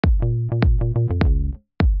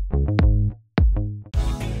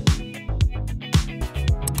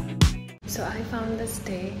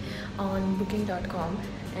stay on booking.com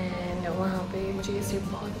and वहाँ पे मुझे ये स्टे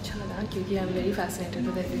बहुत अच्छा लगा क्योंकि I am very fascinated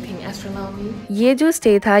with everything astronomy. ये जो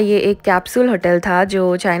स्टे था ये एक कैप्सूल होटल था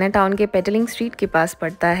जो चाइना टाउन के पेटलिंग स्ट्रीट के पास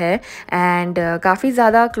पड़ता है एंड काफ़ी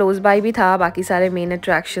ज़्यादा क्लोज बाय भी था बाकी सारे मेन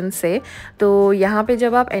अट्रैक्शन से। तो यहाँ पे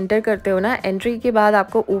जब आप एंटर करते हो ना, एंट्री के बाद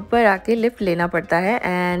आपको ऊपर आके लिफ्ट लेना पड़ता है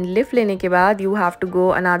एंड लिफ्ट लेने के बाद you have to go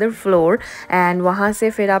another floor and वहाँ से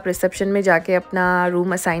फिर आप रिसेप्शन में जाके अपना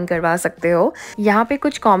रूम असाइन करवा सकते हो। यहाँ पे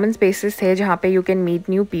कुछ कॉमन स्पेसेस थे जहाँ पे you can meet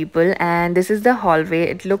new people and this is the hallway.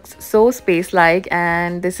 It looks so space like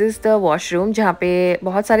and this is the washroom जहाँ पे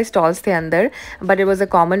बहुत सारे stalls थे अंदर but it was a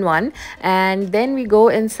common one and then we go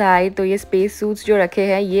inside। तो ये space suits जो रखे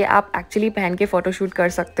हैं ये आप actually पहन के photoshoot कर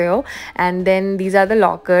सकते हो and then these are the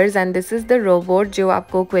lockers and this is the robot जो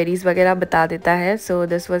आपको queries वगैरह बता देता है। So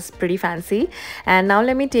this was pretty fancy and now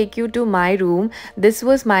let me take you to my room. This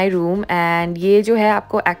was my room and ये जो है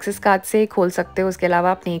आपको access card से खोल सकते हो, उसके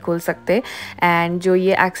अलावा आप नहीं खोल सकते and जो ये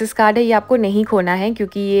एक्सेस कार्ड है ये आपको नहीं खोना है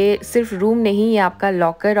क्योंकि ये सिर्फ रूम नहीं, ये आपका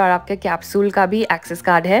लॉकर और आपके कैप्सूल का भी एक्सेस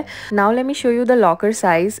कार्ड है। Now let me show you the locker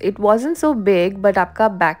size. It wasn't so big but आपका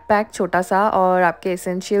बैकपैक छोटा सा और आपके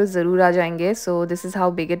एसेंशियल्स ज़रूर आ जाएंगे। So this is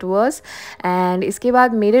how big it was and इसके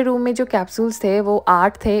बाद मेरे रूम में जो कैप्सूल्स थे वो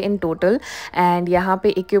 8 थे इन टोटल एंड यहाँ पे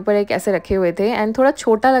एक के ऊपर एक ऐसे रखे हुए थे एंड थोड़ा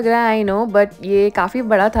छोटा लग रहा है आई नो बट ये काफ़ी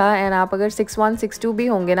बड़ा था एंड आप अगर 61 62 भी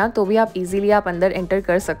होंगे ना तो भी आप इजीली आप अंदर एंटर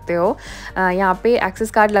कर सकते हो। यहाँ पे एक्सेस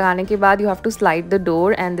कार्ड लगाने के बाद you have to slide the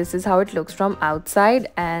door and this is how it looks from outside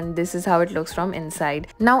and this is how it looks from inside.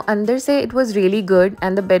 Now अंदर से it was really good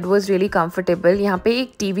and the bed was really comfortable. यहाँ पे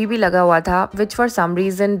एक TV भी लगा हुआ था which for some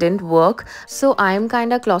reason didn't work. So I am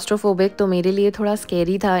kind of claustrophobic तो मेरे लिए थोड़ा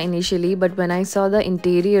स्केरी था initially but when I saw the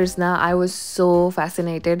interiors ना I was so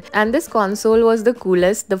fascinated and this console was the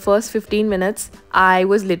coolest. The first 15 minutes I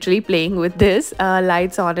was literally playing with this,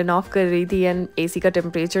 lights on end of कर रही थी and AC का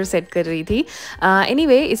temperature set कर रही थी।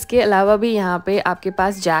 Anyway इसके अलावा भी यहाँ पे आपके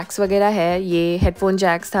पास जैक्स वगैरह है, ये हेडफोन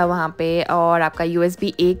जैक्स था वहाँ पे और आपका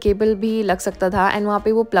USB A केबल भी लग सकता था एंड वहाँ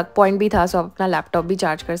पे वो प्लग पॉइंट भी था सो आप अपना लैपटॉप भी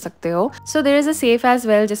चार्ज कर सकते हो। So there is a safe as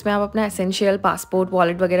well जिसमें आप अपना एसेंशियल पासपोर्ट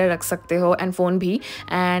वॉलेट वगैरह रख सकते हो एंड फ़ोन भी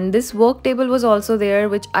and this work table was also there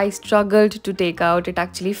which I struggled to take out. It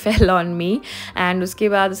actually fell on me and उसके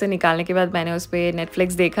बाद उसे निकालने के बाद मैंने उस पर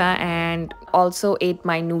नेटफ्लिक्स देखा and also at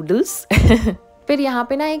my noodles. फिर यहाँ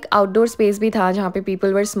पे ना एक आउटडोर स्पेस भी था जहाँ पे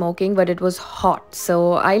people were smoking but it was hot. So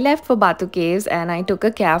I left for बातू caves and I took a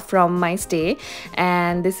cab from my stay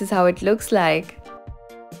and this is how it looks like.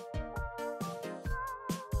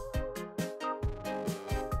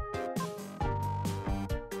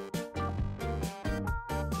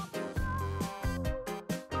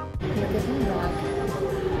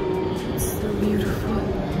 So beautiful.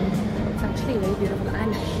 It's actually very beautiful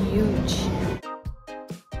and huge.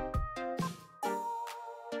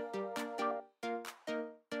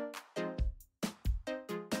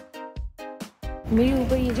 मेरे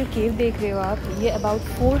ऊपर ये जो केव देख रहे हो आप ये about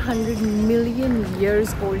 400 million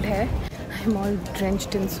years old है। I am all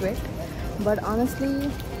drenched in sweat but honestly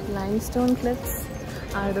limestone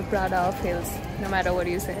cliffs are the proud of hills no matter what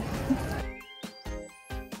you से।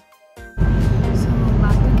 सो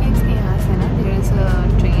बातू केव्स के यहाँ से ना there is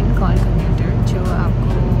a train called computer जो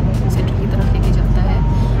आपको सिटी की तरफ लेके जाता है।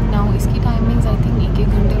 नाउ इसकी टाइमिंग्स आई थिंक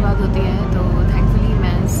 1-1 घंटे बाद होती है तो थैंकफुली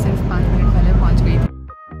मैं सिर्फ 5 मिनट पहले पहुँच गई थी।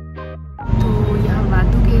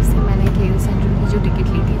 बातू केव से मैंने केव सेंटर की जो टिकट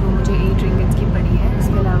ली थी वो मुझे 8 रिंगिट्स की पड़ी है।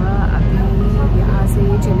 इसके अलावा अभी यहाँ से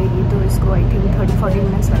ये चलेगी तो इसको आई थिंक 30-40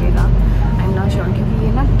 मिनट्स लगेगा। आई एम नॉट श्योर क्योंकि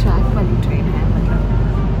ये ना ट्रैक वाली ट्रेन है, मतलब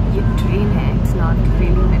ये ट्रेन है, it's not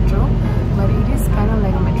really metro but it is kind of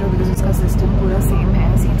like a metro because उसका सिस्टम पूरा सेम है।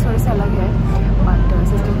 सीट्स थोड़े से अलग है बट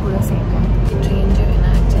सिस्टम पूरा सेम है। ये ट्रेन जो है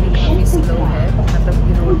ना एक्चुअली काफ़ी स्लो है, मतलब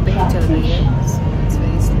ये रोड पे ही चल रही है। It's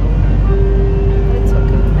very slow, it's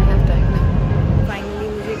okay, I have time.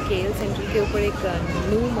 केल सेंटर के ऊपर एक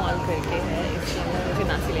न्यू मॉल करके है, इसके अंदर मुझे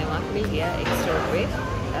नासी लेमार्क मिल गया एक स्टोर पे,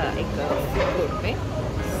 एक फूड कोर्ट में।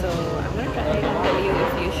 सो I am gonna try it and tell you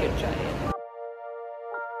if you should try.